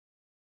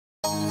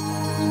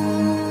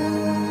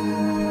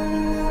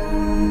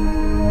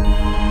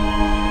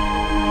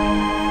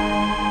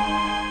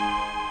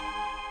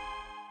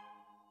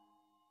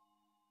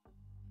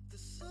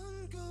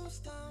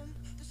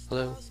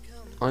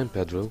I'm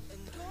Pedro.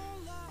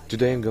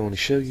 Today I'm going to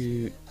show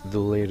you the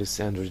latest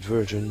Android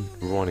version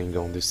running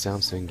on the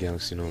Samsung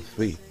Galaxy Note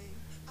 3.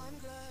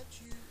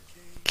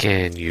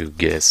 Can you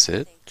guess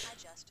it?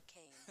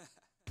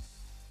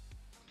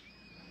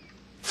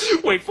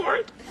 Wait for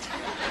it!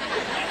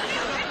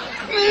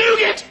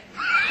 Nougat!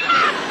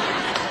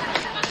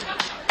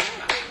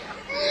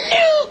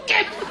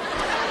 Nougat!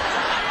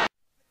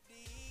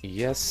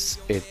 Yes,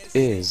 it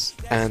is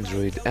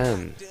Android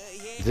N.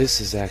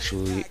 This is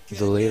actually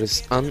the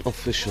latest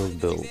unofficial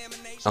build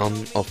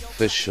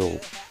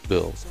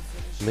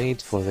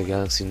made for the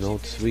Galaxy Note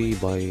 3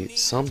 by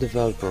some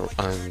developer.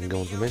 I'm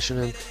going to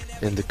mention him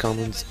in the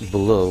comments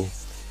below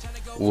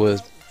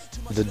with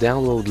the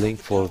download link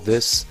for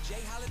this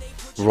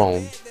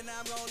ROM,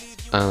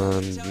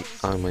 and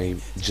I may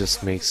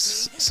just make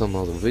some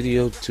other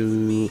video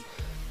to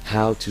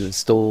how to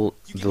install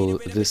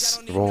this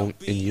ROM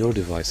in your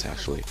device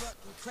actually.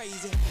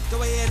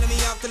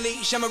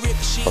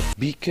 But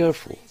be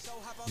careful,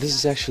 this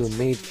is actually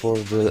made for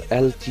the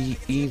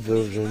LTE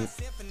version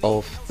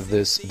of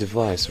this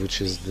device, which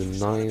is the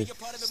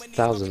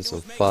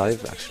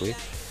 9005 actually.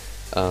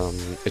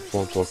 It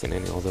won't work in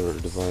any other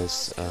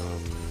device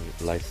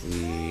like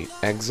the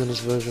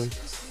Exynos version,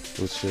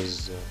 which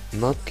is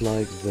not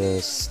like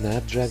the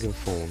Snapdragon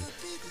phone.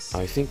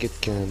 I think it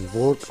can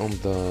work on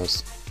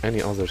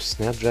any other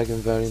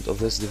Snapdragon variant of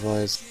this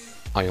device.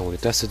 I only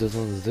tested it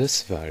on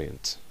this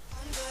variant.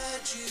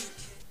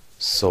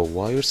 So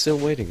while you're still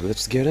waiting,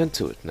 let's get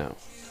into it now.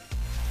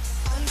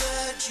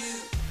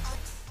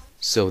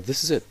 So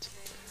this is it.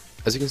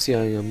 As you can see,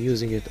 I am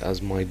using it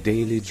as my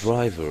daily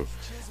driver.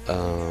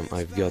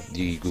 I've got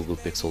the Google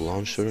Pixel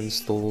launcher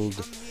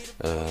installed.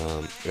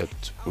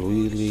 It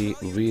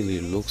really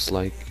looks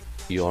like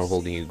you are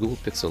holding a Google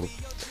Pixel.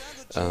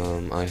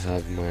 I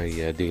have my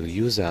daily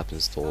use app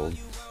installed,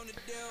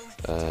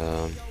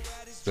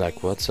 like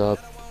WhatsApp,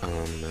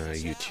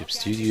 YouTube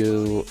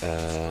Studio.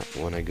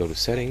 When I go to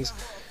settings,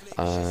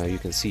 you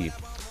can see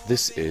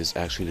this is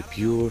actually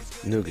pure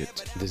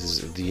nougat. This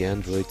is the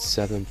Android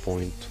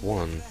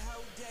 7.1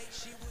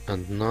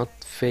 and not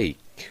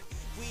fake.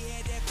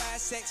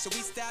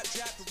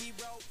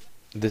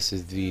 This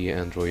is the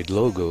Android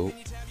logo,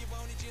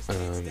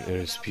 and it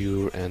is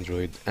pure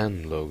Android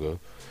N logo.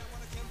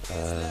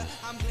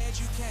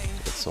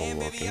 It's all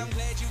working. Yeah,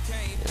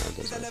 it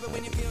doesn't have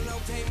any information.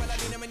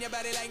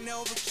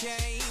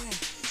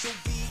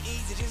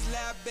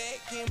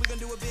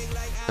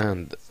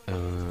 And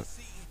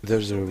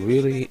there's a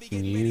really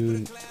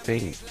new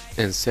thing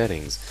in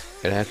settings.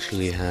 It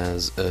actually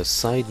has a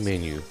side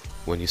menu.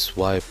 When you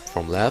swipe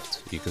from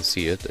left, you can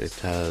see it. It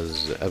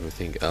has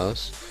everything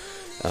else.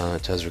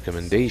 It has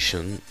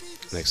recommendation,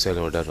 like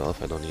cellular data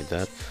off. I don't need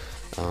that.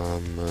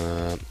 And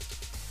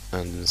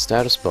in the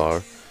status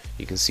bar,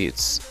 you can see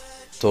it's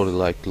totally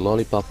like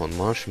Lollipop on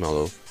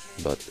Marshmallow,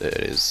 but it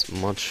is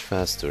much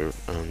faster,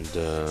 and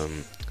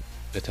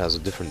it has a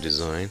different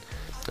design.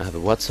 I have a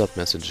WhatsApp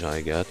message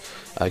I got.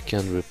 I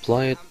can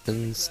reply it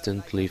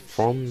instantly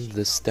from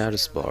the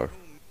status bar.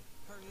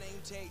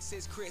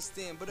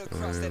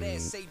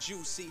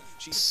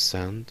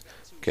 Send.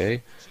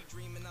 Okay.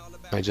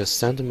 I just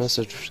sent a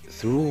message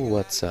through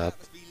WhatsApp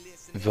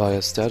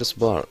via status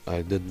bar.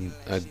 I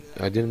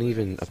didn't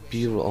even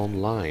appear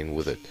online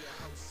with it.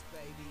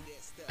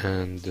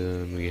 And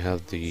we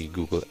have the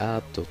Google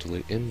app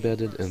totally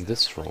embedded in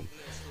this ROM,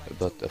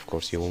 but of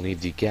course you will need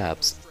the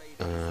gaps.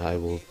 I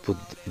will put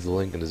the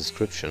link in the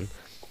description.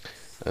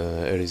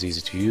 It is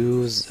easy to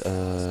use,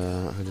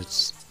 and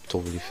it's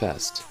totally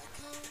fast.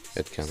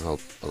 It can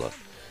help a lot.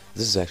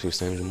 This is actually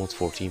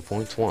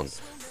CM14.1.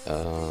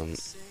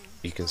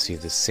 You can see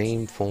the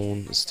same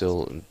phone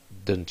still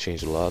didn't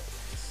change a lot.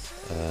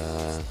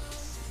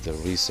 The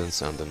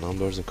recents and the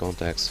numbers and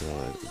contacts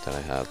that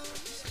I have.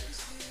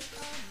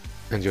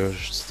 And you're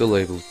still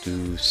able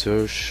to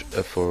search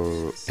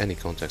for any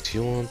contact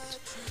you want.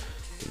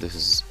 This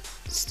is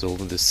still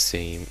the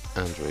same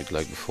Android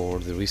like before.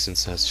 The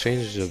recents has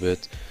changed a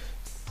bit,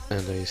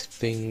 and I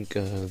think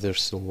they're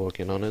still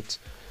working on it.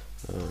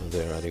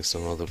 They're adding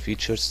some other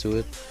features to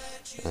it.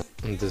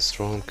 And this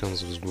ROM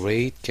comes with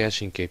great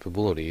caching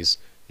capabilities.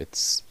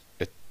 It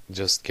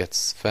just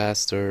gets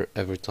faster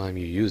every time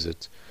you use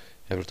it,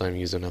 every time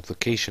you use an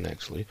application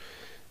actually.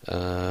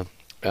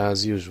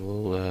 As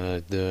usual,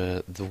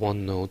 the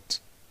OneNote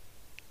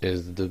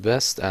is the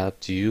best app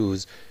to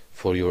use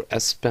for your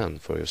S Pen,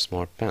 for your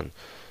smart pen.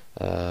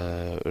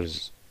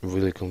 It's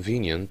really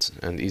convenient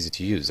and easy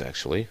to use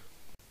actually.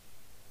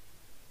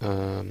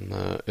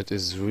 It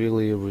is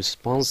really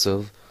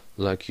responsive,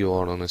 like you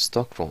are on a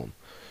stock ROM,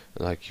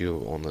 like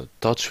you on a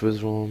touch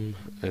with ROM.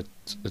 It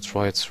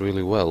writes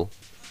really well.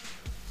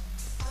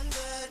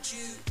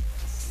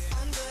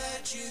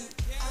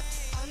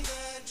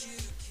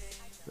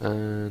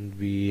 And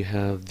we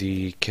have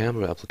the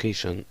camera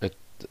application.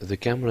 The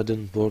camera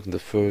didn't work in the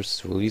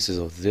first releases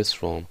of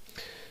this ROM,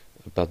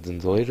 but in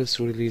the latest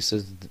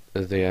releases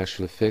they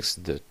actually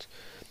fixed it.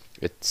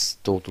 It's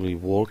totally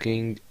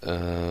working,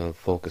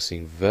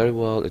 focusing very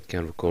well. It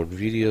can record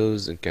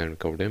videos, it can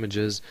record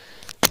images,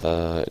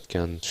 It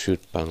can shoot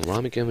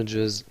panoramic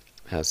images,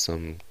 has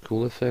some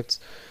cool effects.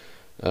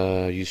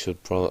 You should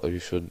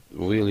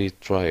really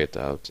try it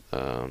out.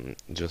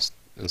 Just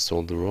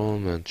install the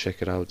ROM and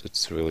check it out.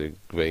 It's really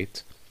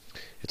great.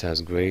 It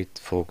has great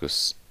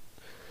focus.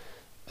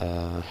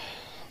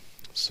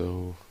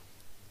 So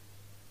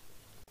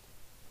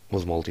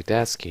with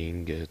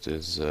multitasking, it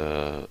is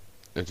a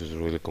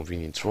really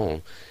convenient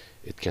ROM.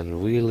 It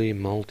can really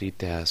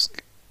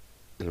multitask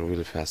in a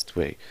really fast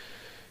way.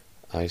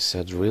 I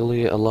said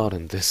really a lot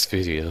in this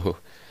video.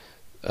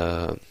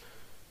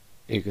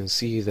 You can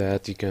see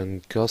that you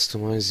can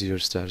customize your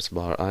status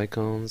bar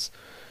icons.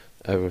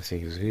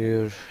 Everything is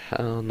here.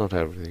 Not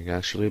everything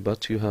actually,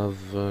 but you have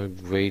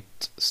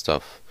great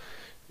stuff.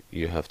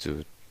 You have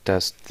to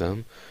test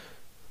them.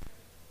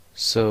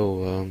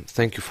 So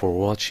thank you for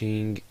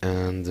watching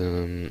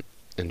and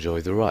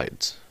enjoy the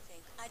ride.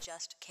 I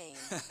just came.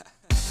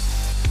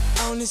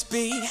 On this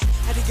beat,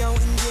 had to go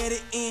and get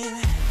it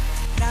in.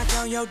 Knock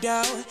on your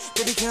door,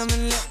 baby, come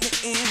and let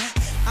me in.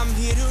 I'm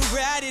here to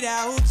ride it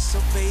out, so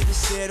baby,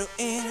 settle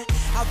in.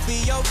 I'll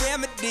be your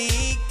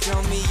remedy,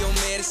 call me your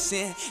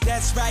medicine.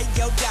 That's right,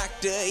 your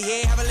doctor,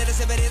 yeah, have a little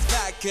sip of this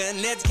vodka.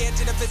 Let's get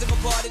to the physical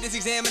part of this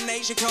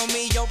examination, call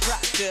me your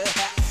proctor.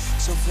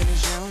 So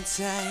finish on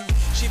time,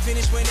 she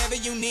finish whenever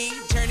you need.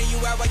 Turning you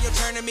out while you're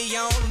turning me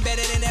on.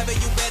 Better than ever,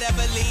 you better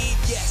believe.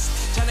 Yes,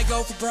 trying to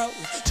go for broke.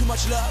 Too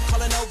much love, call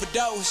an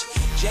overdose.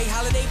 Jay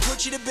Holiday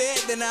put you to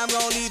bed, then I'm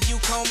gonna leave you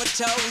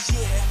comatose.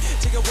 Yeah,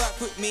 take a walk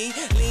with me,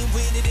 lean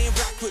with it and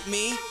rock with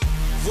me.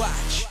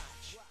 Watch.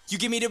 You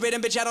give me the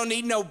rhythm, bitch, I don't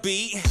need no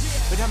beat.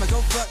 But I'ma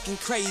go fucking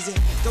crazy.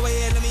 Go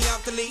ahead, let me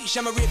off the leash.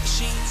 I'ma rip the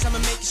sheets, I'ma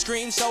make you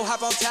scream. So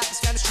hop on top, it's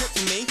kinda strip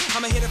for me.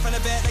 I'ma hit it from the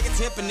back like a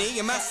Tiffany.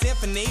 In my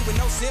symphony, with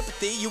no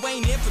sympathy, you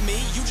ain't in for me.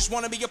 You just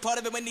wanna be a part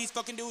of it when these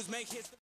fucking dudes make hits.